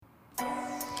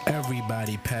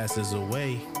Everybody passes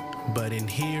away, but in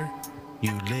here,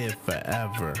 you live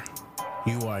forever.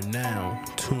 You are now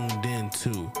tuned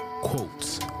into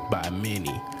Quotes by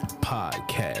Many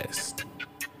Podcast.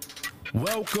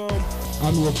 Welcome.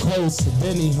 I'm your host,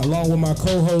 Benny, along with my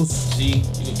co-host, G.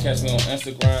 You can catch me on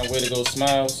Instagram, Way to Go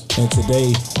Smiles. And today,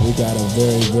 we got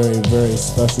a very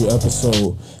special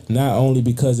episode. Not only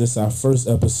because it's our first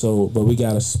episode, but we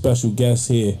got a special guest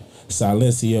here,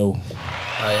 Silenzio.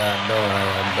 How y'all doing?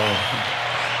 I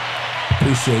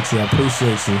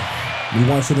appreciate you. We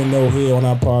want you to know here on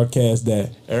our podcast that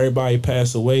everybody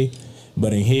pass away,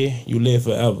 but in here, you live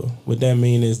forever. What that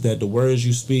means is that the words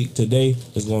you speak today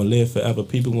is going to live forever.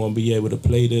 People going to be able to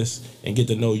play this and get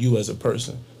to know you as a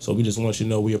person. So we just want you to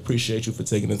know we appreciate you for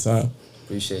taking the time.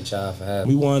 Appreciate y'all for having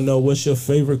me. We want to know, what's your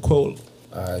favorite quote?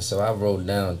 All right, so I wrote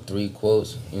down 3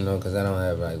 quotes, because I don't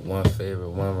have like one favorite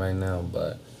one right now,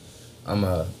 but I'm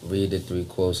going to read the 3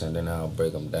 quotes and then I'll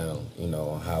break them down,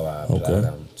 on how I apply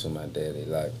them to my daily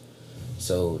life.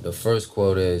 So the first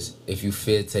quote is, if you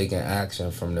fear taking action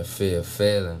from the fear of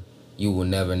failing, you will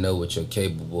never know what you're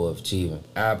capable of achieving.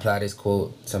 I apply this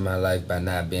quote to my life by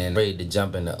not being afraid to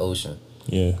jump in the ocean.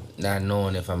 Yeah. Not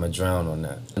knowing if I'm going to drown or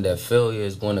not. That failure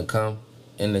is going to come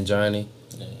in the journey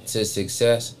to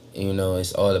success.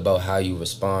 It's all about how you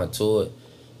respond to it.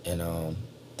 And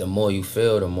the more you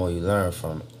fail, the more you learn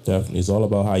from it. Definitely. It's all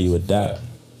about how you adapt.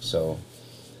 So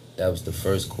that was the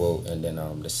first quote. And then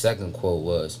the second quote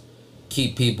was,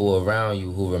 keep people around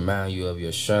you who remind you of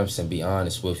your strengths and be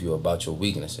honest with you about your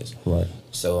weaknesses. Right.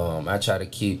 So I try to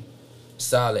keep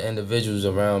solid individuals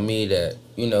around me that,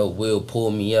 will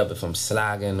pull me up if I'm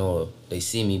slacking or they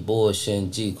see me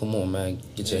bullshitting. Gee, come on, man,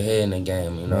 get your head in the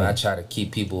game. Right. I try to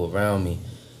keep people around me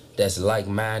that's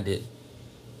like-minded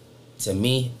to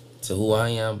me, to who I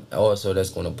am, also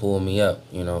that's going to pull me up,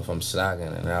 if I'm slacking.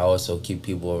 And I also keep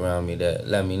people around me that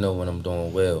let me know when I'm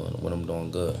doing well and when I'm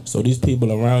doing good. So these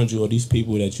people around you are these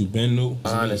people that you've been to?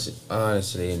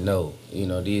 Honestly, no.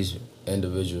 These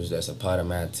individuals that's a part of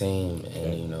my team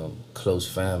and,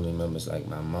 close family members like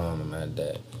my mom and my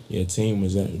dad. Yeah,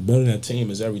 building a team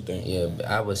is everything. Yeah, but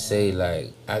I would say,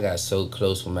 like, I got so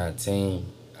close with my team,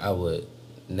 I would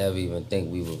never even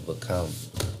think we would become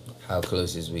how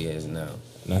close as we is now.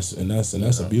 And that's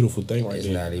a beautiful thing right there. It's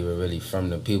not even really from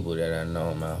the people that I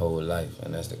know my whole life,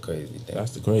 and that's the crazy thing.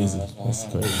 That's the crazy.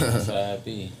 That's how I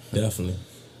be. Definitely.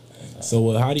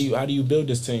 So how do you build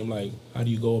this team? Like, how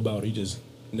do you go about it? You just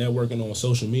networking on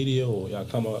social media, or y'all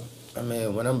come up? I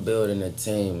mean, when I'm building a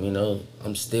team,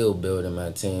 I'm still building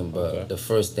my team, but the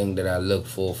first thing that I look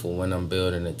for when I'm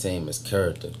building a team is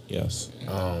character. Yes.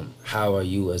 How are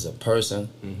you as a person?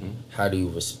 Mm-hmm. How do you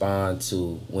respond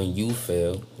to when you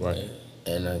fail? Right.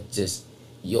 And just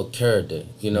your character.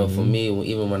 For me,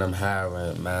 even when I'm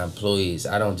hiring my employees,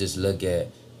 I don't just look at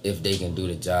if they can do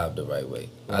the job the right way.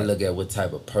 Right. I look at what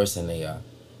type of person they are.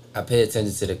 I pay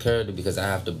attention to the character because I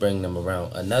have to bring them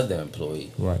around another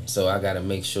employee. Right. So I got to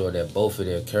make sure that both of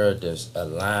their characters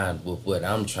align with what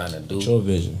I'm trying to do. Your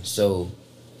vision. So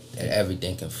that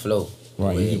everything can flow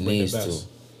right. where it needs to.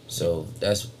 So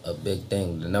that's a big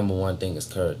thing. The number one thing is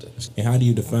character. And how do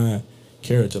you define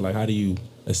character? Like, how do you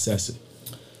assess it?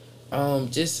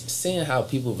 Just seeing how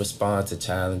people respond to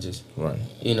challenges. Right.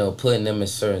 Putting them in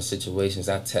certain situations.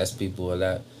 I test people a lot.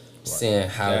 Right. Seeing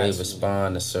how they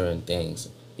respond to certain things.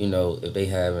 If they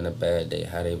having a bad day,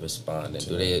 how they respond. And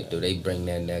do they bring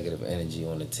that negative energy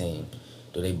on the team?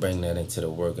 Do they bring that into the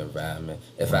work environment?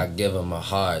 If I give them a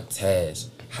hard task,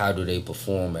 how do they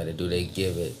perform at it? Do they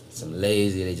give it some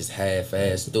lazy, they just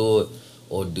half-ass do it?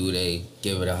 Or do they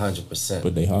give it 100%?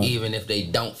 But they hard. Even if they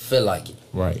don't feel like it.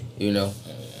 Right.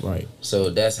 Right.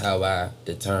 So that's how I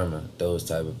determine those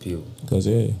type of people. Because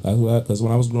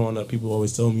when I was growing up, people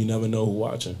always told me you never know who's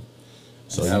watching.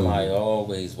 So somebody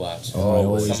always watching.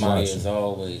 Somebody is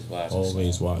always watching.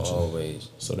 Always watching. Always.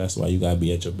 So that's why you gotta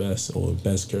be at your best or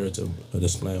best character of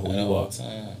displaying who you are.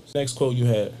 Times. Next quote you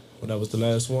had. Well, that was the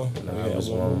last one? No, it was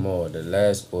one more. The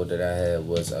last quote that I had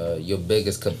was, your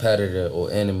biggest competitor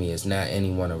or enemy is not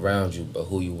anyone around you, but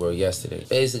who you were yesterday.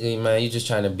 Basically, man, you're just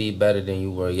trying to be better than you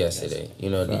were yesterday.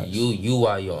 You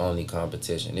are your only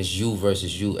competition. It's you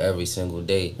versus you every single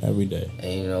day. Every day.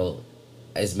 And,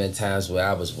 it's been times where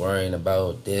I was worrying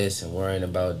about this and worrying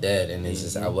about that, and it's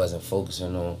just I wasn't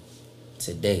focusing on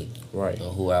today. Right.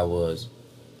 On who I was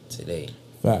today.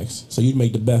 Facts. So you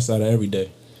make the best out of every day.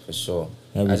 For sure.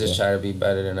 I just try to be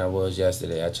better than I was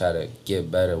yesterday. I try to get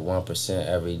better 1%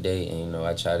 every day. And,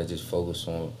 I try to just focus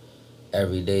on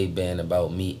every day being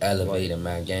about me elevating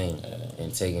my game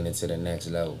and taking it to the next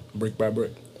level. Brick by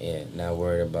brick. Yeah, not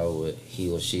worried about what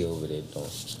he or she over there doing.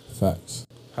 Facts.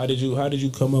 How did you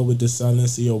come up with the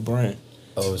Silenzio brand?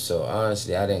 Oh, so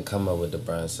honestly, I didn't come up with the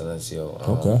brand Silenzio.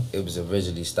 Okay. It was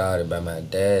originally started by my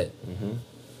dad. Mm-hmm.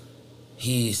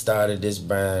 He started this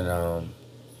brand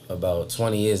about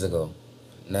 20 years ago.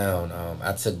 Now,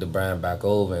 I took the brand back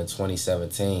over in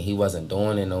 2017. He wasn't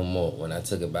doing it no more. When I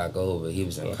took it back over, he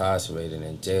was incarcerated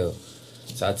in jail.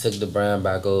 So I took the brand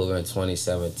back over in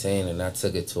 2017, and I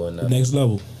took it to another. The next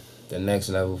level. The next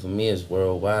level for me is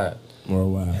worldwide.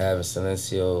 Worldwide. Having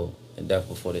Silenzio and Death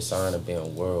Before Dishonor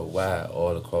being worldwide,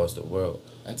 all across the world.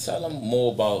 And tell them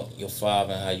more about your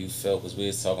father and how you felt, because we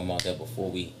was talking about that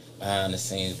behind the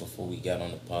scenes, before we got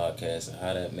on the podcast, and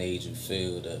how that made you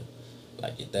feel,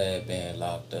 like your dad being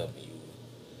locked up and you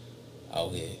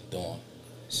out here doing.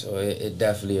 So it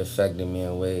definitely affected me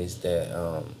in ways that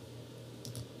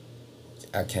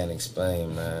I can't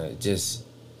explain, man. Just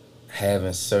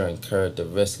having certain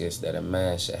characteristics that a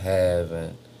man should have,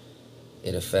 and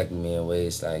it affected me in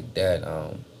ways like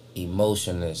that.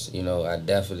 Emotionless, I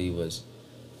definitely was.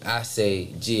 I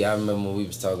remember when we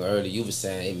was talking earlier, you were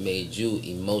saying it made you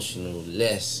emotional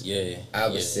less. Yeah. I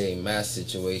would say my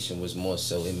situation was more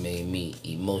so it made me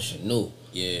emotional.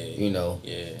 Yeah.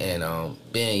 Yeah. And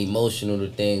being emotional to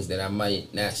things that I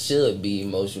might not should be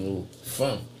emotional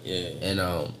from. Yeah.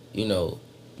 And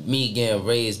me getting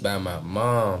raised by my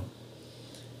mom,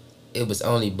 it was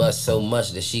only but so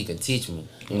much that she could teach me.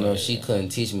 She couldn't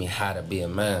teach me how to be a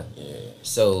man. Yeah.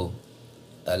 So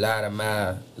a lot of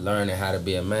my learning how to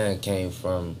be a man came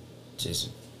from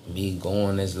just me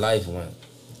going as life went,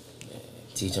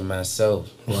 teaching myself.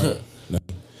 Right.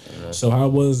 So how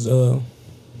was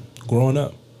growing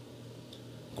up?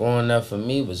 Growing up for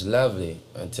me was lovely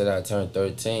until I turned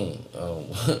 13.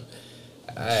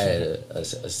 I had a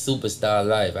superstar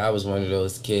life. I was one of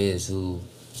those kids who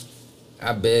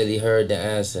I barely heard the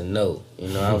answer no.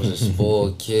 I was a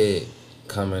spoiled kid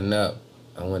coming up.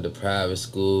 I went to private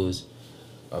schools.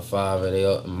 My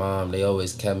father, mom, they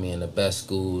always kept me in the best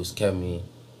schools, kept me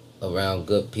around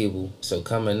good people. So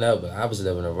coming up, I was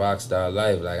living a rock star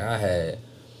life. Like I had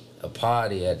a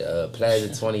party at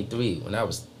Plaza 23 when I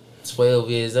was 12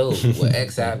 years old with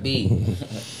XIB,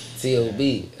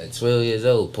 TOB at 12 years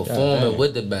old, performing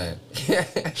with the band.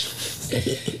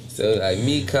 So like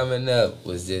me coming up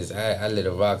was just, I lived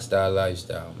a rock star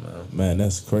lifestyle, man. Man,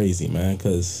 that's crazy, man,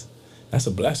 because that's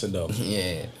a blessing, though.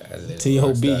 Yeah.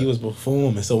 T.O.B. you was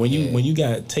performing. So when you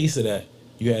got a taste of that,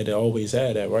 you had to always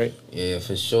have that, right? Yeah,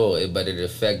 for sure. But it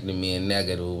affected me in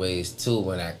negative ways, too,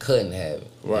 when I couldn't have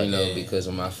it. Right. Because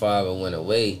when my father went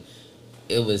away,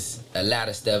 it was a lot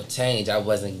of stuff changed. I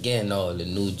wasn't getting all the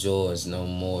new Jordans no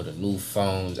more, the new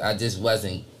phones. I just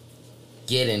wasn't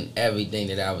getting everything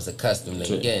that I was accustomed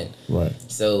to getting. Right.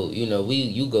 So,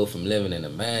 you go from living in a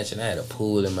mansion. I had a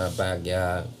pool in my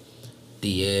backyard,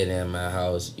 theater in my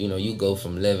house. You go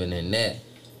from living in that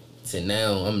to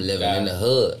now I'm living in the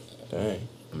hood. Dang.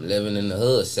 I'm living in the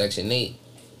hood, Section 8,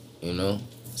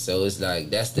 So it's like,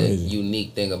 that's the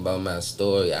unique thing about my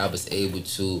story. I was able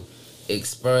to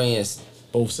experience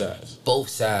both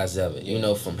sides of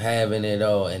it, from having it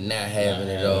all and not having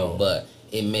it all. But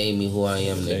it made me who I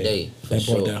am today. That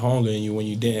brought that hunger in you when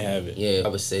you didn't have it. Yeah, I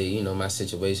would say, my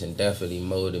situation definitely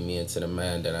molded me into the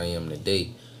man that I am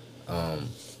today.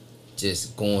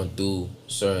 Just going through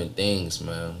certain things,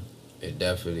 man, it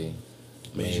definitely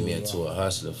made me into a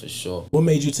hustler for sure. What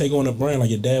made you take on a brand? Like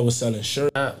your dad was selling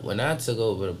shirts? When I took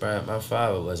over the brand, my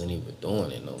father wasn't even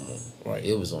doing it no more. Right.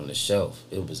 It was on the shelf.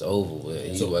 It was over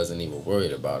with. He wasn't even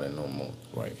worried about it no more.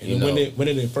 Right. And when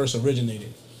did it first originate?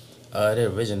 It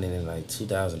originated in like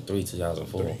 2003,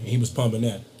 2004. He was pumping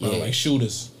that. Like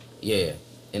shooters. Yeah.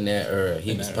 In that era,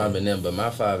 he was pumping them. But my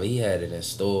father, he had it in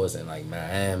stores in like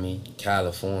Miami,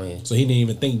 California. So he didn't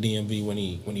even think DMV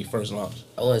when he first launched.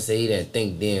 I wouldn't say he didn't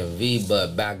think DMV,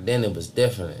 but back then it was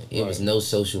different. It was no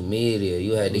social media.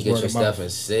 You had to get your stuff in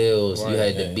sales. You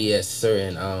had to be at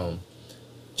certain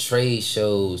trade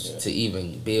shows to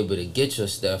even be able to get your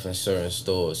stuff in certain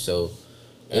stores. So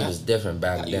it was different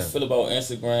back then. How you feel about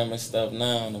Instagram and stuff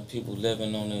now, and the people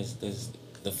living on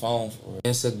the phone for it?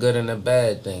 It's a good and a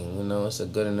bad thing, it's a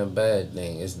good and a bad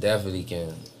thing. It definitely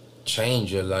can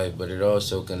change your life, but it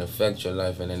also can affect your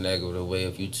life in a negative way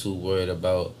if you're too worried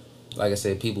about, like I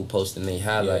said, people posting their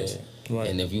highlights. Yeah, right.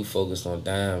 And if you focus on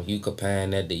if you comparing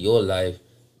that to your life,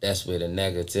 that's where the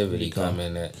negativity come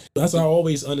in at. That's what I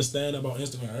always understand about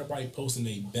Instagram. Everybody posting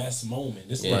their best moment.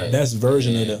 This is the best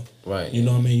version of them. Right. You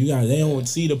know what I mean? They don't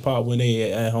see the part when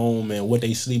they at home and what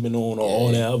they sleeping on or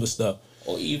all that other stuff.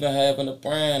 Or even having a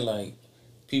brand, like,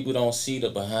 people don't see the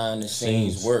behind the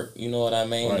scenes work. You know what I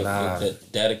mean? Right. The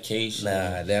dedication.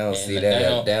 Nah, they don't see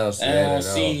that. They don't see that at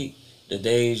all. They the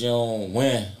days you don't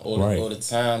win, or Right. or the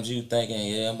times you thinking,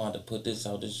 yeah, I'm about to put this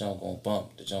out, this junk gonna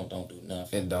bump, the junk don't do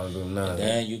nothing. It don't do And nothing.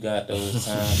 then you got those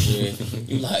times where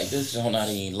you like, this junk not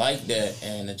even like that,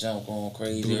 and the junk going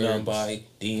crazy, everybody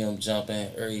DM jumping,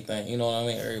 everything, you know what I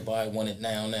mean? Everybody want it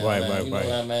now, Right, you know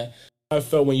what I mean? I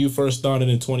felt when you first started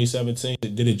in 2017,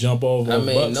 did it jump over? I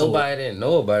mean, nobody didn't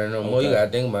know about it no more. Okay. You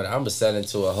gotta think about it. I'm selling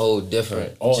to a whole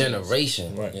different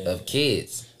generation Right. of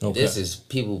kids. Okay. This is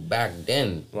people back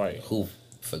then Right. who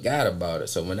forgot about it.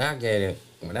 So when I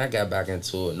got back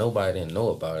into it, nobody didn't know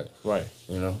about it. Right.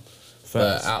 You know.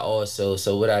 Facts. But I also,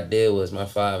 so what I did was, my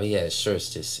father, he had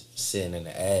shirts just sitting in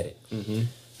the attic. Mm-hmm.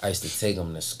 I used to take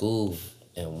them to school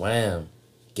and wham,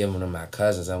 give them to my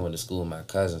cousins. I went to school with my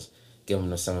cousins, give them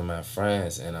to some of my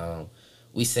friends, and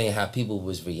we seen how people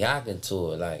was reacting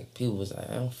to it. Like, people was like,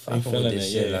 I'm fucking with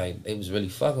this shit. Like, they was really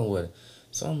fucking with it.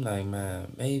 So I'm like,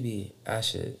 man, maybe I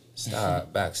should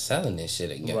start back selling this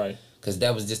shit again. Right. Because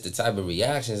that was just the type of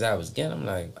reactions I was getting. I'm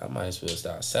like, I might as well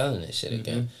start selling this shit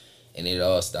again. And it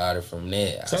all started from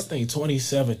there. So I think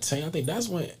 2017, I think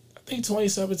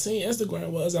 2017,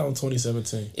 Instagram was out in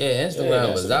 2017. Yeah,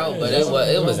 Instagram was out, but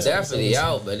it was definitely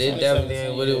out, but it definitely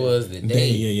ain't what it was today.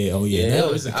 Yeah. Oh, yeah.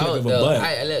 That was a click of a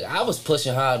button. I was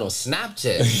pushing hard on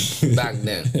Snapchat back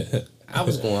then. I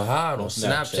was going hard on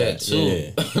Snapchat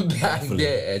too back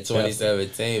then at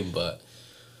 2017, but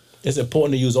it's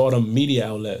important to use all the media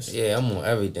outlets. yeah, I'm on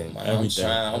everything. I'm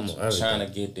trying to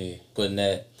get there, putting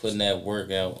that work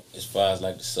out as far as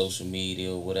like the social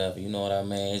media or whatever. You know what I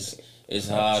mean? It's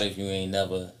hard if you ain't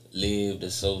never lived the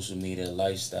social media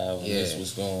lifestyle and this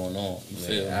what's going on. You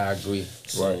feel me? I agree.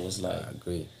 So it's like, I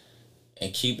agree.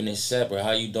 And keeping it separate.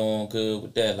 How you doing good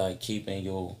with that? Like keeping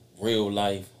your real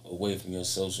life away from your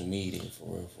social media, for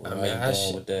real. I mean, How you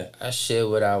doing with that? I share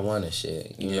what I want to share.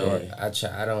 You know,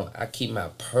 Right. I keep my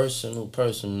personal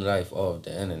life off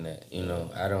the internet. You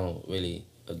know, I don't really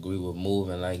agree with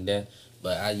moving like that,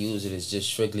 but I use it as just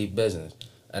strictly business.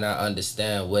 And I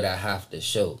understand what I have to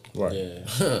show. Right.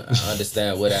 Yeah. I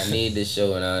understand what I need to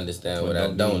show, and I understand what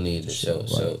I don't need to show. Right.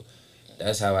 So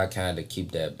that's how I kind of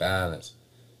keep that balance.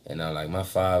 And like my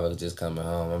father just coming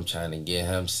home, I'm trying to get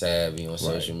him savvy on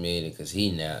social media, because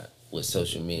he not with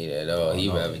social media at all. He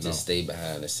rather just stay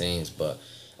behind the scenes. But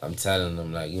I'm telling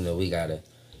him, like, you know, we gotta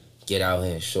get out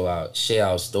here and share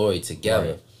our story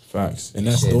together. Right. Facts. And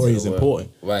that story is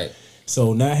important. Right.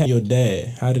 So now having your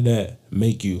dad, how did that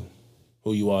make you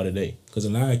who you are today? Because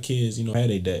a lot of kids, you know, had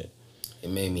their dad.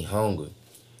 It made me hungry.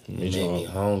 It made me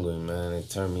hungry, man. It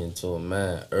turned me into a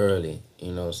man early.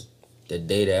 You know, the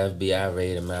day the FBI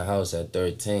raided my house at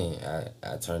 13,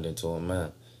 I turned into a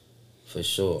man, for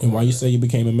sure. And why you say you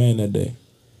became a man that day?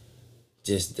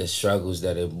 Just the struggles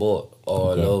that it brought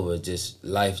all over, just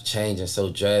life changing so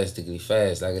drastically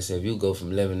fast. Like I said, if you go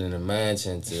from living in a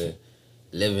mansion to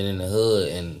living in the hood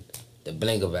in the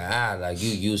blink of an eye, like you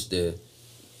used to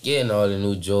getting all the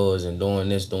new jobs and doing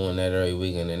this, doing that every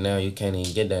weekend, and now you can't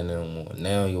even get that no more.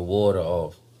 Now your water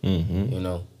off. Mm-hmm. You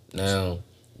know, now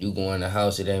you go in the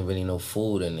house, it ain't really no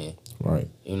food in there. Right.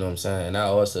 You know what I'm saying? And I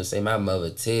also say my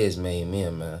mother tears made me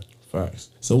a man. Facts.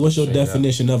 So what's your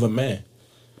definition of a man?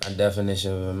 My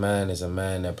definition of a man is a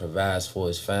man that provides for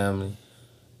his family,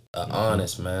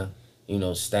 honest man, you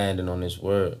know, standing on his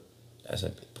word. That's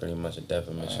pretty much a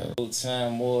definition.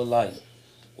 Time more like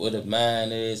what a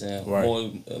man is, and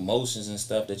more emotions and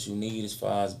stuff that you need as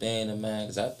far as being a man.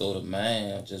 Because I thought a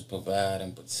man just provide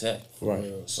and protect.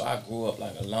 Right. So I grew up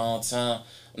like a long time.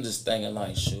 I'm just thinking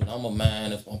like, shoot, I'm a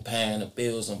man if I'm paying the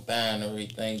bills, I'm buying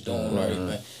everything, doing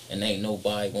everything, and ain't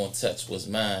nobody gonna touch what's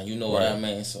mine. You know what I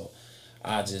mean? So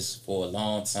I just, for a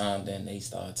long time, then they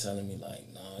started telling me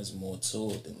like, nah, there's more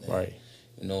to it than that. Right.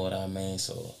 You know what I mean?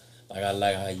 So like, I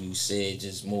like how you said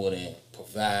just more than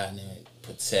providing and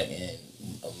protecting.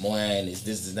 A man is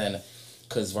this is that.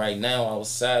 Cause right now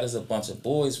outside there's a bunch of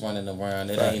boys running around.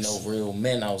 There ain't no real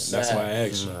men outside. That's why I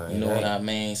asked you. You know what I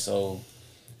mean? So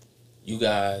you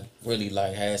gotta really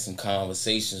like have some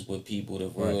conversations with people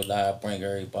to real life, bring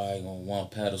everybody on one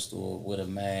pedestal of what a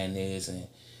man is, and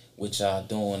what y'all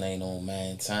doing ain't on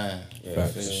man time. Yeah,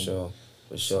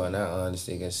 for sure. And I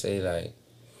honestly can say, like,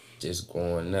 just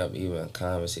growing up, even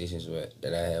conversations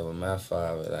that I had with my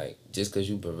father, like, just because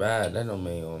you provide, that don't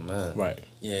mean you're a man. Right.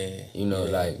 Yeah. You know,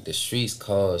 like, the streets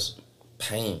caused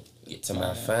pain to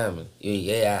my family.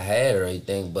 Yeah, I had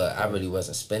everything, but I really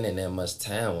wasn't spending that much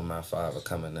time with my father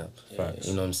coming up. Facts.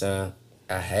 You know what I'm saying?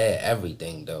 I had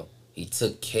everything, though. He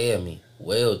took care of me,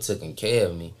 taking care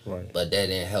of me, but that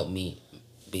didn't help me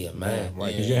be a man.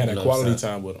 Right, because you had a quality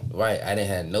time with him. Right, I didn't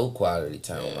have no quality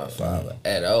time with my father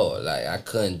at all. Like, I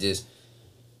couldn't just,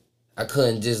 I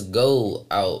couldn't just go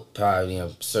out probably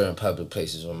in certain public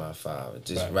places with my father.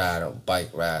 Just ride on bike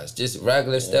rides. Just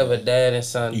regular stuff a dad and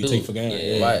son do. You take for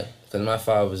granted. Right. Because my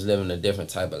father was living a different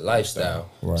type of lifestyle.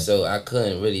 Right. So I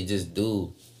couldn't really just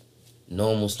do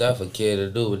normal stuff a kid to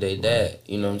do with their dad.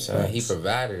 You know what I'm saying? Right. He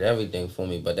provided everything for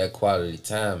me, but that quality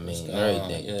time means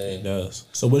everything. Yeah, It does.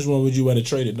 So which one would you rather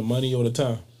trade it, the money or the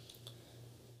time?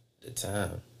 The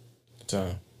time.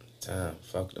 Time. Time.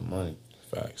 Fuck the money.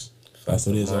 Facts. That's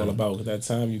what it's all about. 'Cause that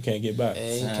time you can't get back.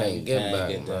 And you can't get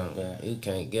back, man. You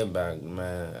can't get back,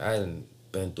 man. I done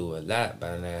been through a lot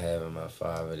by not having my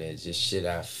father there. Just shit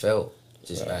I felt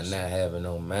just by not having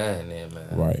no mind there,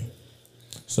 man. Right.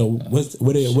 So what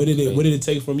did it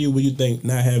take from you when you think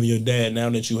not having your dad now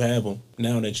that you have him,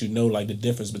 now that you know like the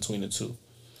difference between the two?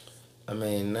 I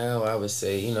mean, now I would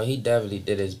say, you know, he definitely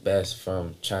did his best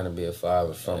from trying to be a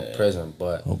father from prison,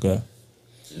 but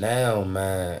now,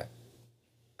 man,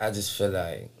 I just feel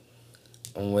like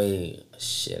I'm a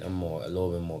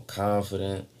little bit more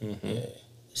confident. Yeah.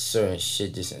 Certain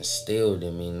shit just instilled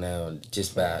in me now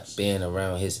just by being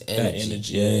around his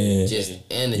energy.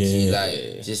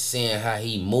 Just seeing how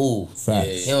he moves.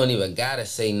 He don't even gotta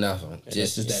say nothing.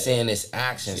 Just seeing his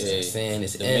actions, seeing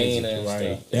his energy.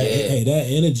 Right. That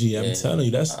energy, I'm telling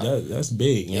you, that's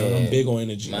big. You know, I'm big on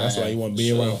energy. Man, that's why you want to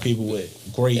be around people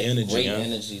with great energy. Great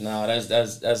energy. No, that's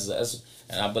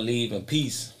and I believe in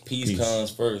peace. Peace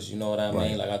comes first, you know what I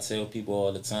mean? Like I tell people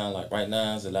all the time, like right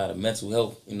now there's a lot of mental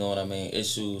health, you know what I mean,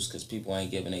 issues because people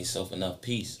ain't giving themselves enough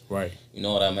peace. Right. You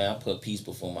know what I mean? I put peace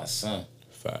before my son.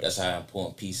 Facts. That's how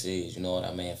important peace is, you know what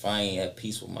I mean? If I ain't at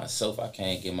peace with myself, I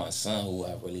can't give my son who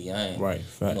I really am. Right.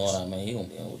 Facts. You know what I mean? He gonna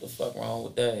be like, what the fuck wrong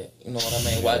with that? You know what I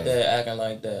mean? Why dad acting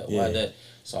like that? Why that?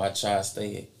 So I try to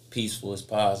stay peaceful as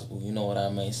possible, you know what I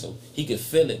mean? So he could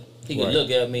feel it. He could look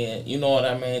at me and, you know what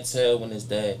I mean, tell when his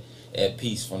dad at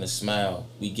peace from the smile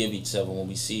we give each other when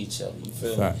we see each other. You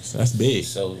feel me? That's big.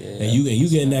 So and you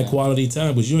getting that quality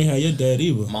time, but you ain't have your dad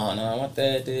either. My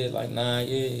dad did like 9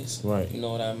 years. Right. You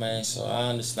know what I mean? So I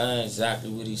understand exactly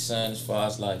what he's saying as far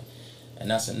as like, and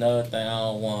that's another thing, I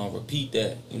don't want to repeat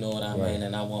that. You know what I mean?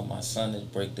 And I want my son to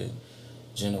break the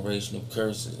generational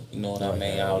curses. You know what I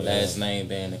mean? Our last name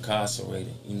being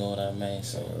incarcerated. You know what I mean?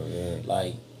 So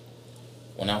like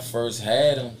when I first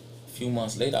had him, a few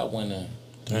months later I went in.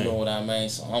 You know what I mean?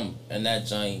 So I'm in that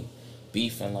joint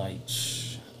beefing like,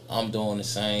 I'm doing the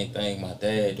same thing my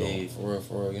dad did, for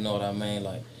real. You know what I mean?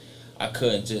 Like, I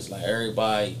couldn't just, like,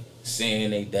 everybody seeing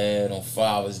their dad on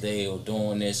Father's Day or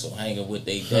doing this or hanging with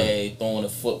their dad, throwing the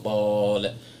football.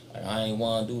 Like, I ain't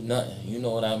want to do nothing. You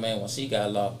know what I mean? Once he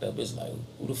got locked up, it's like,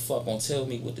 who the fuck gonna tell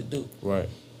me what to do? Right.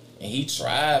 And he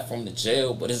tried from the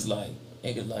jail, but it's like,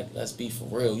 nigga, like, let's be for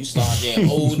real. You start getting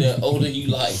older, you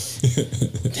like,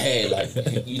 dad,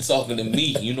 like, you talking to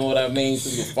me, you know what I mean,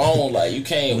 through the phone, like, you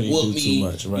can't whoop me,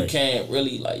 you can't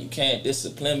really, like, you can't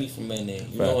discipline me from in there,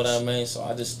 you know what I mean? So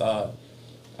I just started,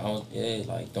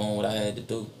 like, doing what I had to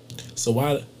do. So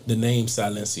why the name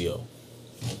Silenzio?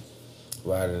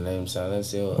 Why the name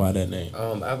Silenzio? Why that name?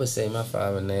 I would say my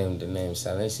father named the name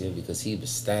Silenzio because he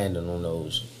was standing on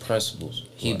those principles.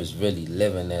 He was really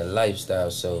living that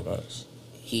lifestyle. So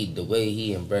the way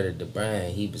he embedded the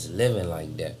brand, he was living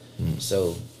like that.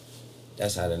 So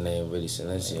that's how the name really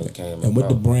Silenzio came about. And what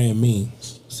the brand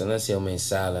means? Silenzio means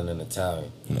silent in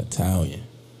Italian. In Italian.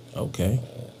 Okay.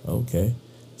 Okay.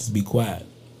 Just be quiet.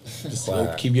 Just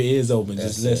keep your ears open.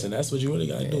 Just listen. That's what you really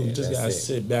gotta do. You just gotta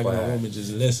sit back in the room and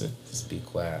just listen. Just be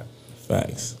quiet.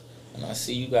 Facts. And I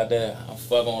see you got that I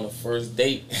fuck on the first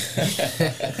date. Tell us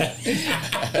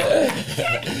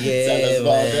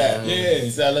about that. Yeah,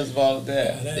 tell us about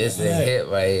that. This is a hit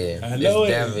right here. I know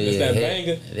it's that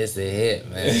banger. This is a hit,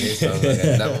 man. This song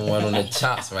like number one on the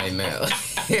charts right now.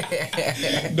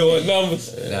 Doing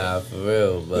numbers. Nah, for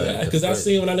real, but because I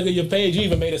see when I look at your page, you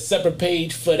even made a separate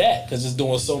page for that because it's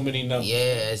doing so many numbers.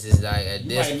 Yeah, it's just like at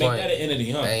this point, make that an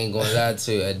entity, huh? I ain't gonna lie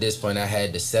to you. At this point, I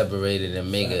had to separate it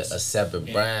and make it a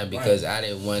separate brand because I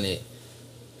didn't want it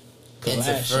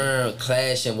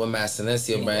clashing with my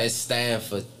Silenzio brand. It stands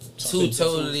for two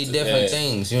totally different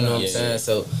things, you know what I'm saying?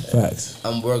 So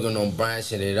I'm working on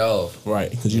branching it off.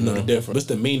 Right, because you know the difference. What's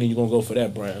the meaning you're going to go for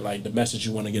that brand? Like the message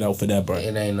you want to get out for that brand?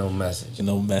 It ain't no message.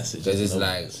 No message. Because it's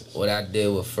like what I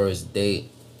did with First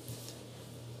Date,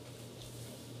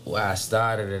 why I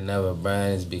started another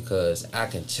brand is because I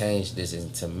can change this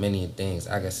into many things.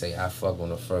 I can say I fuck on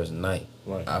the first night.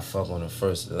 Right. I fuck on the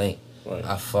first link. Right.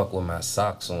 I fuck with my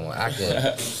socks on. I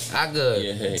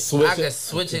could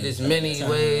switch it as many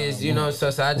ways, you know. So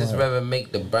I just rather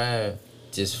make the brand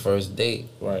just First Date.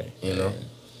 Right. You know.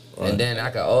 Right. And then I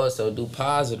can also do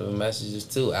positive messages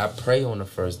too. I pray on the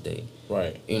first day.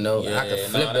 Right. You know, Yeah, I can no,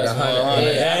 flip it that's 100.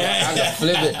 100. Yeah, I can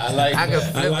flip it. I like I can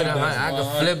that. flip I like it 100. that. I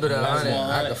can flip it That's 100.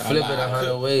 I can flip it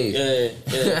 100 ways.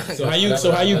 Yeah.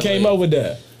 So how you came up with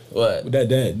that? What?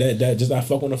 That just I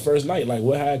fuck on the first night. Like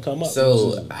what had it come up?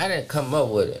 So I didn't come up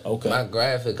with it. Okay. My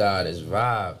graphic artist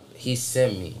Rob, he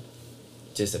sent me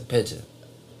just a picture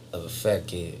of a fat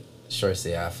kid. Sure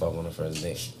say I fuck on the first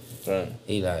day. Right.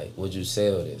 He like, would you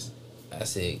sell this? I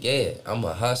said, yeah, I'm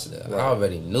a hustler. Right. I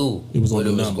already knew It was what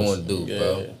on it the was numbers. going to do, Yeah.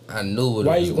 bro. I knew what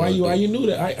it was going to do. Why you knew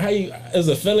that? How you is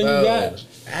a feeling Bro, you got?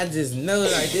 I just know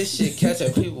like this shit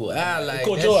catching people out like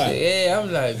Caught that your eye. shit. Yeah,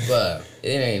 I'm like, bruh, it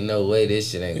ain't no way this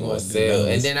shit ain't gonna gonna sell. do And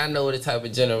numbers. then I know the type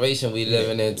of generation we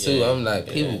living in too. Yeah. I'm like,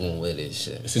 people gonna wear this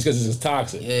shit. It's just because it's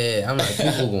toxic. Yeah, I'm like,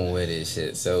 people gonna wear this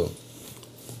shit. So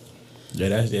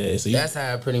Yeah, So you, that's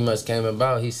how it pretty much came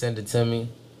about. He sent it to me.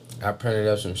 I printed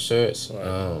up some shirts.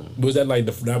 Right. Was that like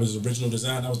that was the original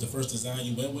design? That was the first design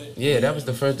you went with? Yeah, that was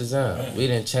the first design. Right. We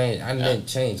didn't change. I didn't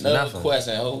change Another nothing.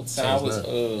 question. Whole time I Change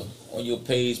was on your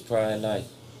page probably like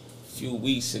a few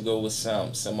weeks ago with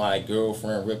somebody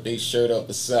girlfriend ripped their shirt up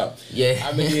or something. Yeah.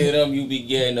 How many of them you be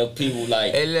getting up people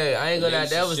like? Hey, look, I ain't gonna lie.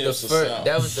 That was the relationships or first. something?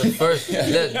 That was the first.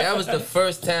 Look, that was the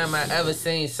first time I ever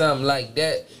seen something like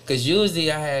that. Cause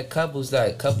usually I had couples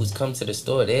come to the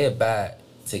store, they'd buy it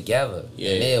together,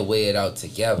 Yeah. and they'd wear it out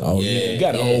together. Oh yeah, you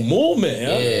got a whole movement.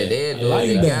 Huh? Yeah, they'd do like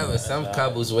it that. together. Some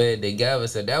couples wear it together.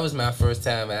 So that was my first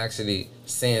time actually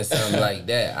seeing something like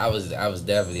that. I was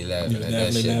definitely laughing You at that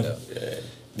definitely shit laughing. though.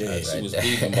 Yeah, she Like was that.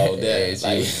 beefing about that. Yeah, she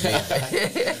like, was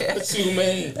beefing. what you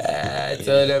mean? I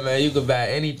told her, man, you could buy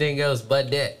anything else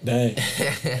but that. Dang.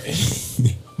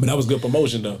 But that was good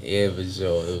promotion though. Yeah, for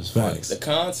sure. It was funny. Facts. The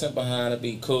content behind it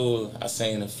be cool. I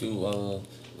seen a few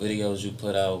videos you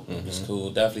put out. It was cool.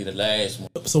 Definitely the last one.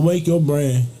 So make your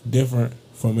brand different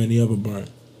from any other brand.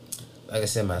 Like I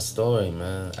said, my story,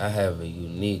 man. I have a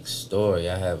unique story.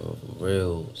 I have a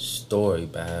real story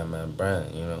behind my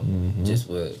brand, you know. Just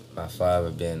with my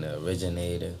father being the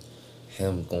originator,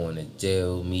 him going to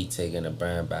jail, me taking the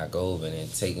brand back over and then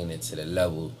taking it to the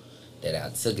level that I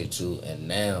took it to. And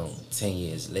now, 10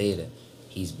 years later,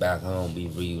 he's back home, we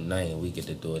reunite, and we get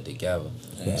to do it together.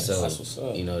 Yeah, So, that's what's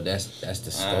up. you know, that's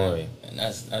the story. And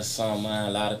that's something, man,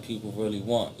 a lot of people really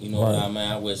want. You know what I mean?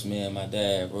 I wish me and my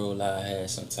dad real life had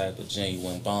some type of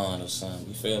genuine bond or something.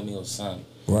 You feel me? Or something.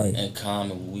 Right. In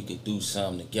common where we could do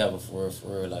something together for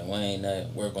real. Like, we ain't not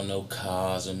work on no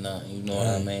cars or nothing. You know what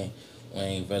I mean? We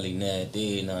ain't really never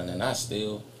did nothing. And I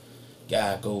still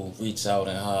gotta go reach out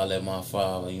and holler at my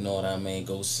father. You know what I mean?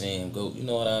 Go see him. Go, you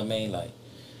know what I mean? Like,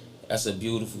 that's a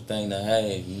beautiful thing to have.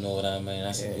 You know what I mean?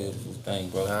 That's a beautiful thing,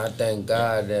 bro. I thank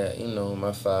God that, you know,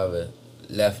 my father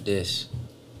left this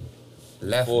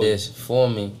for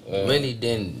me. Really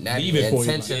didn't, not Leave it for you.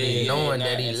 intentionally Yeah, knowing not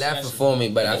that he left it intentionally. for me,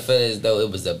 but I feel as though it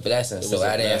was a blessing. It So was a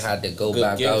I didn't blessing. have to go Good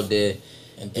back gift. out there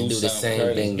And and do the something same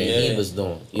crazy. thing that Yeah. he was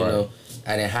doing. You Right. know,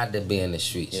 I didn't have to be in the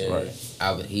streets. Yeah.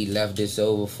 Right. He left this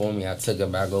over for me. I took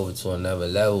it back over to another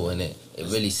level, and it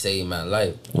really saved my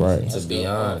life. Right. To be good.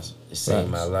 honest, it saved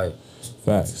my life.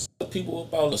 Facts. People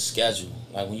about the schedule.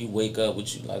 Like, when you wake up,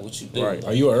 what you do. Right.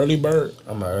 Are you an early bird?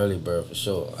 I'm an early bird for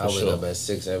sure. I wake sure. up at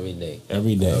 6 every day.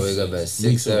 Every day. I wake up at Me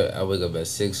 6. too. I wake up at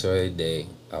 6 every day.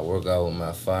 I work out with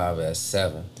my father at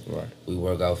 7. Right. We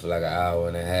work out for like an hour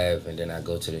and a half, and then I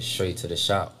go straight to the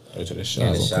shop. Go to the Get shop.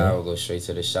 in the shower, Okay. go straight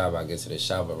to the shop. I get to the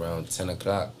shop around 10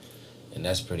 o'clock, and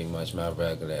that's pretty much my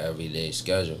regular everyday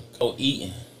schedule. Go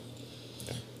eating.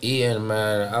 Eating,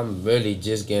 man, I'm really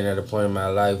just getting at a point in my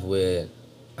life where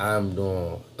I'm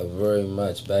doing a very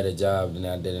much better job than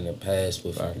I did in the past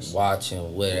with Facts.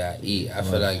 watching what I eat. I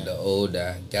feel like the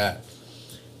older I got,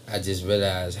 I just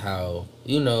realized how,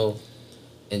 you know,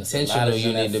 intentional you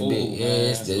in that need to food, be. man. Yeah,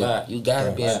 it's That's a lot. you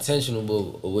gotta be Right. intentional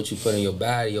with what you put in your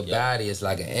body. Your body is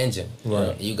like an engine. Right.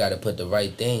 And you gotta put the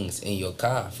right things in your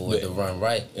car for it to run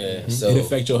right. Yeah. So It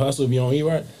affect your hustle if you don't eat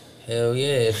right? hell yeah,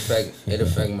 it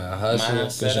affect my hustle.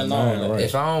 Mindset your and mind, all that. right.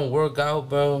 If I don't work out,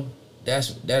 bro,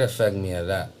 that affect me a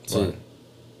lot too. Right.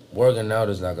 Working out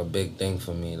is like a big thing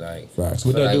for me. Like Facts.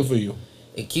 What feel that do like for you?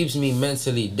 it keeps me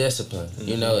mentally disciplined,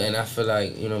 you know. And I feel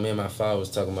like, you know, me and my father was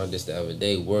talking about this the other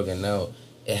day. Working out,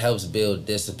 it helps build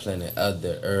discipline in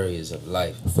other areas of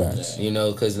life. Facts. You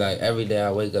know, cause like every day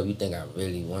I wake up, you think I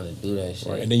really want to do that shit.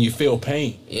 Right. And then you feel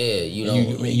pain. Yeah, you know.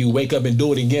 You wake up and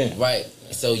do it again. Right.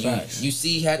 So Facts. you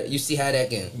see how that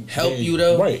can help Yeah, you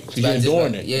though. right, 'cause you're By just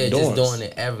doing like- it. Yeah, You're just doing doing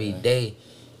it every day.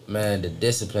 Man, the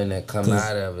discipline that come 'Cause-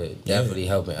 out of it definitely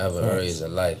helping other Facts. areas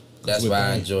of life. That's with why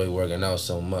I pain. enjoy working out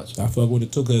so much. I fuck with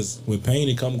it too, cause with pain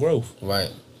it come growth. Right.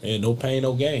 And no pain,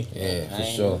 no gain. Yeah, for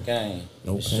Ain't sure. no game.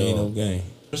 No For pain, sure. no gain.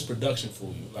 What's production for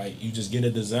you? Like, you just get a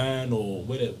design, or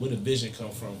where the vision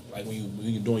come from? Like, when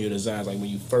you're doing your designs, like when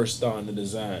you first starting the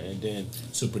design, and then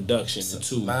to production, and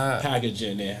to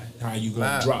packaging, and how you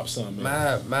gonna drop something.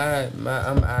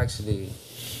 I'm actually,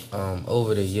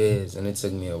 over the years, and it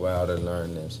took me a while to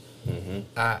learn this.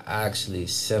 I actually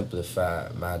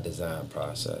simplified my design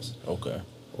process. Okay.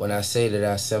 When I say that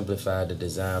I simplified the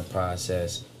design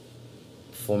process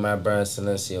for my brand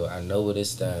Silenzio, I know what it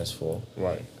stands for.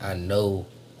 Right. I know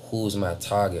who's my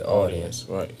target audience.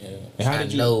 Right. Yeah. And how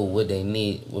did you know what they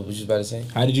need. What was you about to say?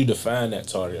 How did you define that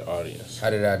target audience? How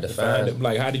did I define it?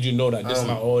 Like, how did you know that this is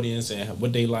my audience, and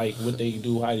what they like, what they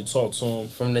do, how you talk to them?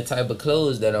 From the type of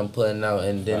clothes that I'm putting out,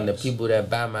 and then the people that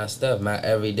buy my stuff, my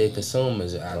everyday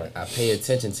consumers. I pay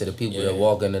attention to the people that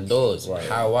walk in the doors. Right.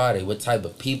 How are they? What type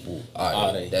of people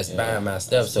are they that's buying my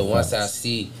stuff? So once I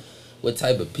see what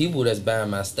type of people that's buying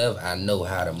my stuff, I know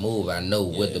how to move. I know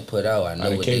what to put out. I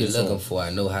know what they're looking for. I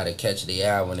know how to catch the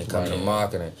eye when it comes to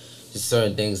marketing. Just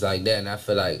certain things like that. And I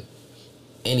feel like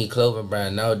any clothing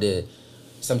brand out there,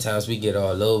 sometimes we get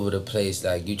all over the place.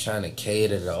 Like, you trying to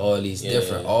cater to all these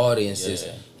different audiences.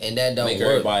 And that don't make work.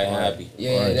 everybody happy.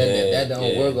 That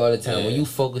don't work all the time. When you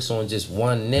focus on just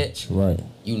one niche,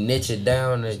 you niche it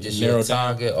down to just your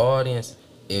target audience,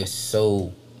 it's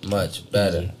so much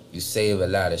better. You save a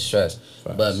lot of stress.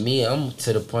 But me, I'm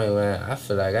to the point where I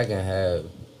feel like I can have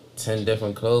 10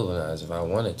 different clothing lines if I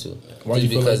wanted to. Just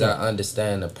because I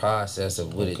understand the process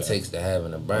of what it takes to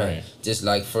having a brand. Just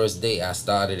like First Date, I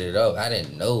started it up. I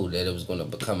didn't know that it was going to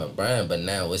become a brand, but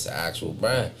now it's an actual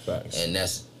brand. And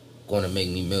that's going to make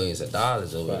me millions of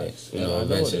dollars over there. You know,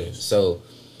 eventually. So,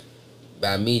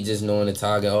 by me just knowing the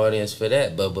target audience for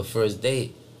that, but First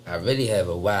Date, I really have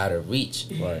a wider reach.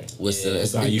 With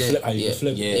That's how you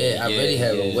flip it. I really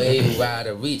have a way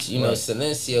wider reach. You know,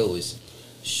 Silenzio is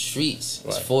streets.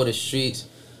 It's for the streets.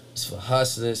 It's for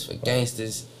hustlers, for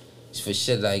gangsters. It's for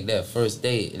shit like that. First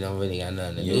Date, it don't really got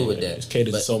nothing to do with that. It's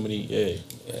catered to so many,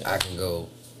 I can go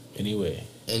anyway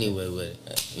with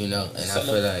it, you know. And I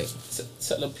feel like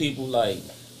tell the people like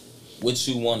what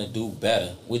you want to do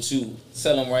better. What you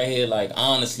tell them right here, like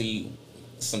honestly,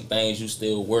 some things you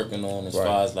still working on as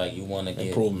far as like you want to get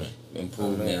improvement. I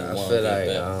feel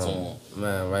like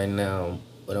man, right now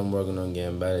what I'm working on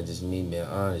getting better, just me being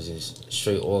honest, is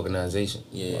straight organization.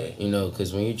 You know,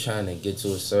 because when you're trying to get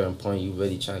to a certain point, you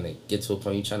really trying to get to a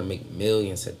point, you're trying to make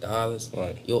millions of dollars.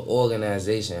 Your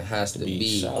organization has to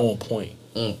be on point.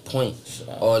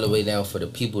 All the way down for the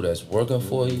people that's working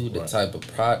for you, the type of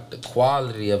product, the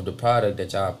quality of the product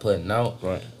that y'all putting out,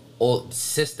 or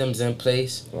systems in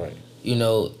place, you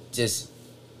know, just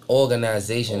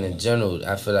organization in general.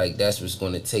 I feel like that's what's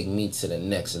going to take me to the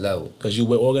next level. Because you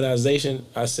with organization,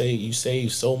 I say you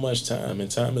save so much time, and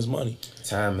time is money.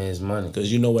 Time is money.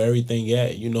 Because you know where everything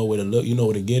at, you know where to look, you know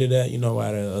where to get it at, you know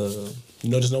how to,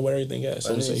 just know where everything at.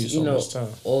 So it saves you so much time.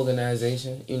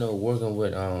 Organization, you know, working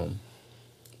with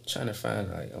trying to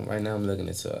find, like, right now I'm looking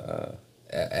into an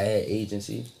ad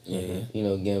agency. You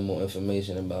know, getting more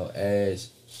information about ads.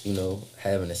 You know,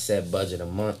 having a set budget a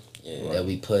month that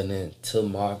we putting into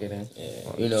marketing.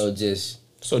 You know, just.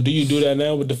 So do you do that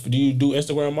now with do you do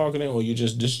Instagram marketing, or you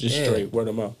just straight word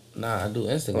of mouth? Nah, I do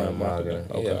Instagram marketing.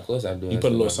 Okay. Yeah, of course I do. You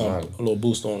put a little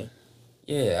boost on it.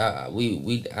 Yeah,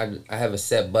 I have a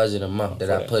set budget a month that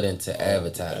I put into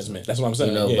advertising. That's what I'm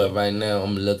saying. You know, but right now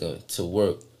I'm looking to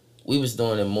work. We was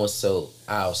doing it more so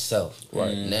ourselves.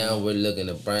 Now we're looking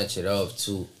to branch it off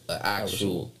to an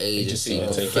actual agency,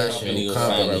 professional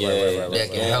company that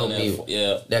can help me.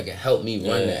 That can help me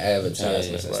run the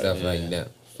advertisements and stuff like that.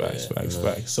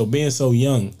 Facts. So being so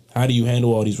young, how do you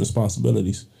handle all these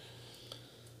responsibilities?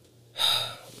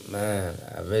 Man,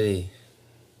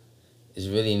 there's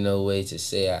really no way to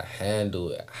say I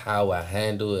handle it. How I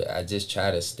handle it, I just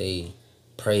try to stay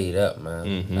prayed up,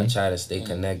 man. I try to stay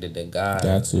connected to God.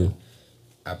 That's it.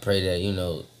 I pray that, you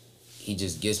know, He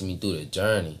just gets me through the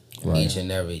journey each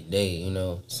and every day. You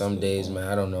know, some days, man,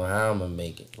 I don't know how I'm gonna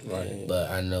make it,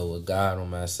 but I know with God on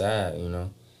my side, you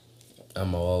know,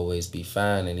 I'm gonna always be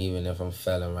fine. And even if I'm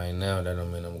failing right now, that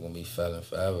don't mean I'm gonna be failing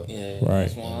forever.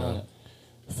 Right. You know?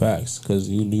 Facts, because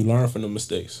you learn from the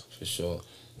mistakes. For sure.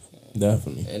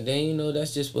 Definitely. And then, you know,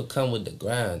 that's just what come with the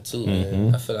grind too,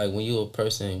 man. I feel like when you're a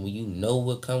person, when you know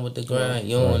what come with the grind,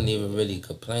 you don't even really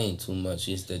complain too much.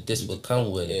 It's that this will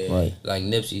come with it. Like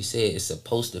Nipsey said, it's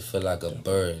supposed to feel like a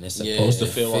burden. It's supposed to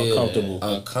feel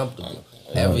uncomfortable.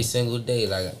 Every single day.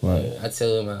 Like I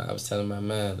was telling my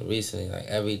man recently, like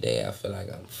every day I feel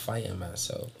like I'm fighting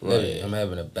myself. I'm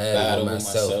having a battle with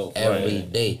myself every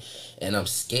day. And I'm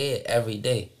scared every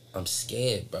day. I'm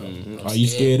scared, bro. I'm Are you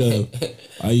scared of?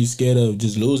 Are you scared of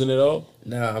just losing it all?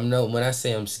 Nah, I'm no. When I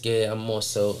say I'm scared, I'm more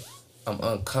so I'm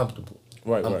uncomfortable.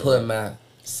 Right, I'm right, putting right.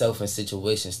 myself in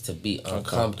situations to be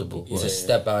uncomfortable, Yeah. to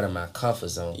step out of my comfort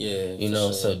zone. Yeah, you for know.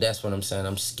 sure. So that's what I'm saying.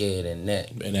 I'm scared in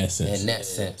that. In that sense. In that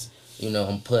sense, you know,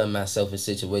 I'm putting myself in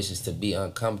situations to be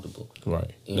uncomfortable.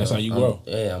 Right. You That's know, how you grow.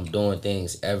 I'm doing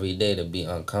things every day to be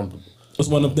uncomfortable. What's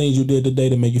one of the things you did today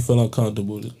to make you feel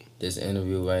uncomfortable? This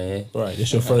interview right here. Right.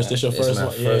 This your first. This your This first my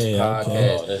one. first podcast.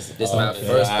 Oh, that's- This my okay.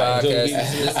 first Alright.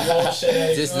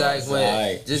 podcast.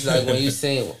 Alright. Just like when you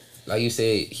seen, like you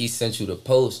said, he sent you the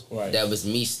post. Right. That was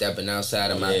me stepping outside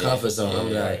of my Yeah, comfort zone. I'm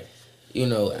yeah, like, you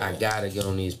know, I gotta get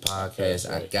on these podcasts.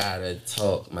 I gotta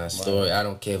talk my story. I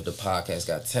don't care if the podcast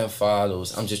got 10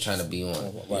 followers. I'm just trying to be on.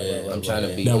 I'm trying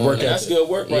to be Now on. work it. That's good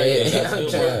work right there. That's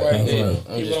good work right there. I'm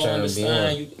People just don't trying to be understand.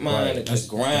 on. You mind the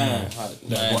grind. How to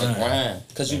mind the grind.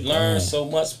 Because you learn so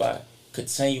much by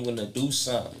continuing to do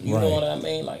something. You know what I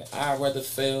mean? Like, I'd rather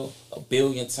fail 1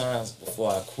 billion times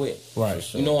before I quit. Right.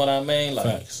 You know what I mean? Like,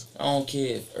 Facts. I don't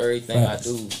care if everything I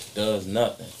do does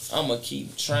nothing. I'm going to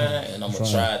keep trying, and I'm going to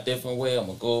try a different way. I'm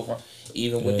going to go around.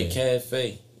 Even with the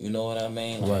cafe. You know what I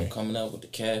mean? Like, I'm coming up with the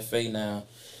cafe now.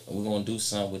 And we're going to do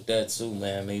something with that, too,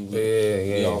 man. Maybe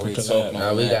we already talked Now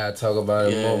about we that. gotta talk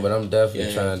about it more, but I'm definitely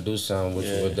Yeah. trying to do something with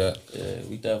you with that. Yeah,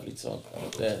 we definitely talk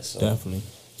about that. So Definitely.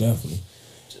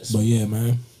 But yeah,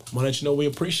 man. I want to let you know we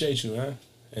appreciate you, man.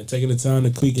 And taking the time to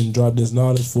click and drop this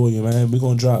knowledge for you, man. We're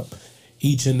going to drop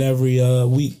each and every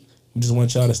week. We just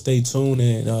want y'all to stay tuned.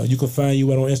 And you can find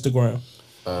you on Instagram.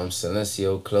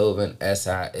 Silenzio Clothing,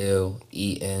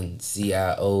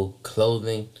 SILENZIO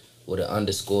Clothing with an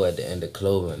underscore at the end of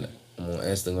clothing. I'm on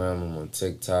Instagram, I'm on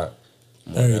TikTok.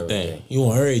 I'm on Everything. You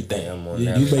on everything. Yeah, I'm on you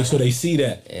everything. make sure they see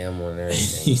that. Yeah, I'm on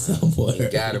everything. He's on You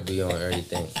gotta be on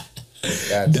everything.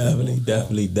 Got to.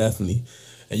 Definitely.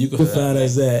 And you can find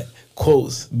us at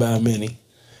Quotes by Many.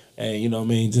 And you know what I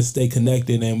mean, just stay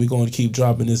connected, and we're going to keep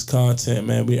dropping this content,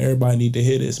 man. Everybody need to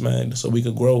hear this, man, so we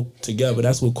can grow together.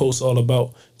 That's what Quotes all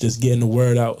about, just getting the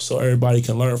word out so everybody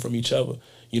can learn from each other.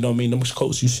 You know what I mean? The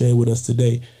quotes you shared with us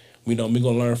today, we know we're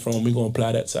going to learn from, we're going to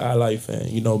apply that to our life, and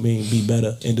you know what I mean, be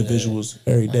better individuals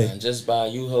every day. And just by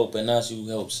you helping us, you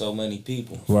help so many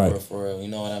people. Right. For real. You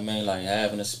know what I mean? Like,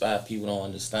 having a spot people don't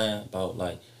understand about,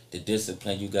 like, the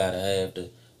discipline you got to have to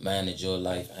manage your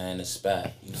life and the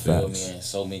spot. You feel me? And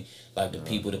so many, like, the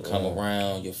people that come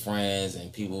around, your friends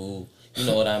and people who, you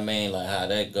know what I mean? Like, how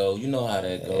that go. You know how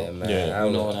that go. Yeah, man. Yeah.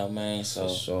 You know what I mean? So,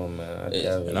 For sure, man.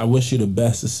 And I wish you the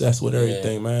best success with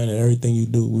everything, man, and everything you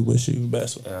do. We wish you the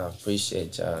best with. I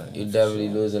appreciate y'all. You definitely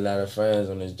lose a lot of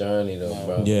friends on this journey, though,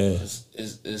 bro. Yeah.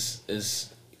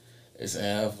 It's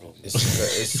inevitable. It's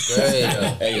scary,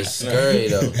 though. It's scary,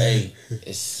 though. Hey.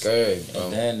 It's scary, bro.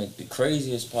 And then the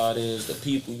craziest part is the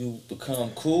people you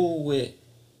become cool with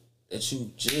that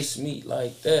you just meet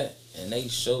like that, and they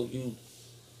show you,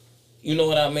 you know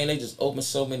what I mean? They just open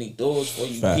so many doors for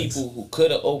you. Facts. People who could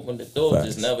have opened the door Facts.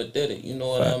 just never did it. You know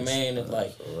what I Facts. mean? And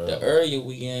like the area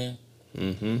we in,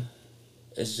 Mm-hmm.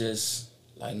 it's just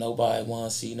like nobody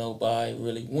want to see nobody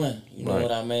really win. You know Right.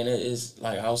 what I mean? It is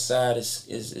like outside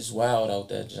is wild out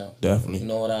that jump. Definitely. You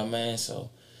know what I mean? So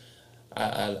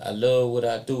I love what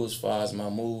I do as far as my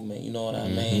movement. You know what I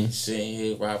mean? Sitting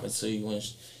here rapping to you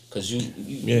and cause you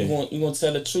gonna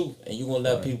tell the truth and you gonna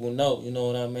let people know. You know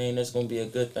what I mean? That's gonna be a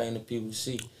good thing that people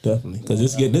see. Definitely, because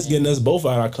this getting us both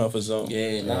out of our comfort zone.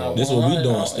 Yeah, nah, This is what we 100,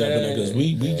 doing, stepping in, because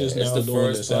we just it's now the doing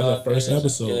first this as our first podcast.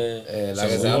 episode. Yeah. And So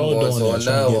like I we said, I'm all going doing to that, trying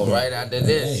to another get one back. right after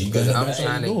this Hey, you because gotta- I'm that's how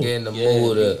trying you to do it. get in the Yeah.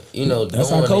 mood of, you know, That's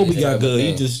doing how Kobe these got type of good. He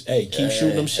things. just keep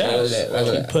shooting them shots,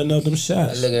 Look keep putting up them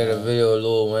shots. I look at a video of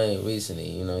Lil Wayne recently.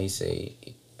 You know, he say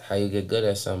how you get good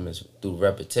at something is through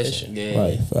repetition. Yeah.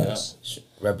 Right, facts.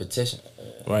 Repetition.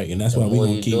 Right, and that's The why we more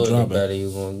gonna you keep do it, the dropping. better you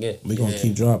gonna get. We gonna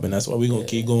keep dropping. That's why we gonna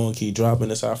keep going, keep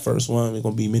dropping. It's our first one. We're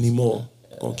gonna be many more.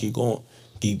 Gonna keep going,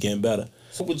 keep getting better.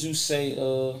 What would you say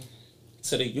to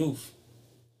the youth?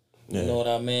 Yeah. You know what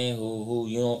I mean? Who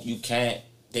you can't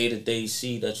day to day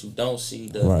see that you don't see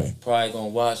that Right. probably gonna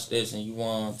watch this and you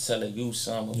want to tell the youth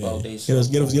something about this. Give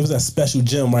us that special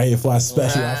gem right here for our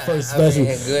special, our first I mean, special,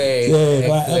 great, yeah,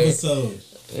 for our great. episode.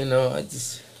 You know, I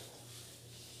just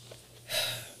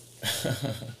You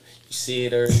see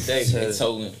it every day. They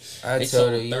told me. I They tell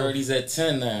told the me youth, 30s at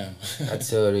 10 now. I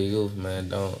tell the youth, man,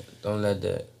 don't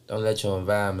let your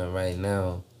environment right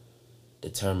now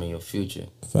determine your future.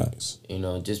 Facts. You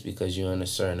know, just because you're in a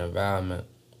certain environment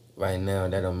right now,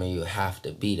 that don't mean you have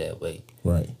to be that way.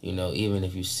 Right. You know, even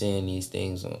if you're seeing these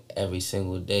things on every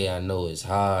single day, I know it's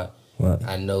hard. Right.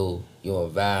 I know your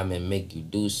environment make you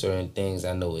do certain things.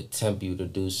 I know it tempt you to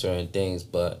do certain things,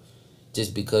 but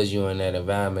just because you're in that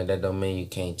environment, that don't mean you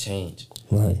can't change.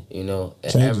 Right. You know,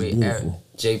 Change is beautiful.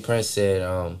 Jay Prince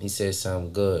said, he said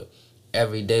something good.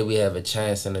 Every day we have a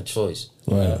chance and a choice.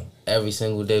 Right. Every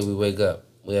single day we wake up,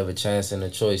 we have a chance and a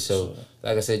choice. So,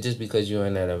 like I said, just because you're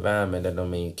in that environment, that don't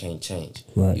mean you can't change.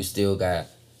 Right. You still got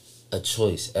a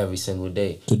choice every single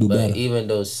day to do better. But even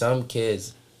though some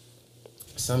kids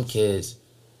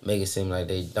make it seem like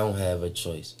they don't have a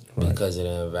choice because of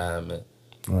the environment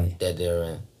that they're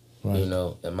in. Right. You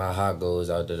know, and my heart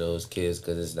goes out to those kids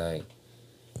because it's like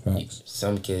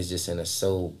some kids just in a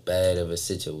so bad of a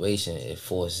situation, it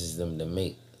forces them to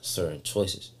make certain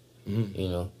choices. You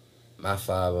know, my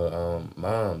father,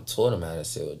 mom taught him how to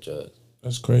sell drugs.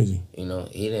 That's crazy. You know,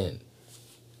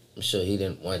 I'm sure he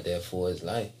didn't want that for his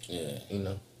life. Yeah. You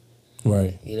know.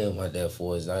 Right. He didn't want that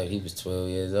for his life. He was 12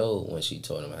 years old when she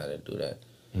taught him how to do that.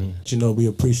 But you know, we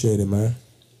appreciate it, man.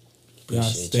 Y'all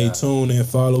stay tuned and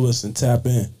follow us and tap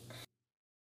in.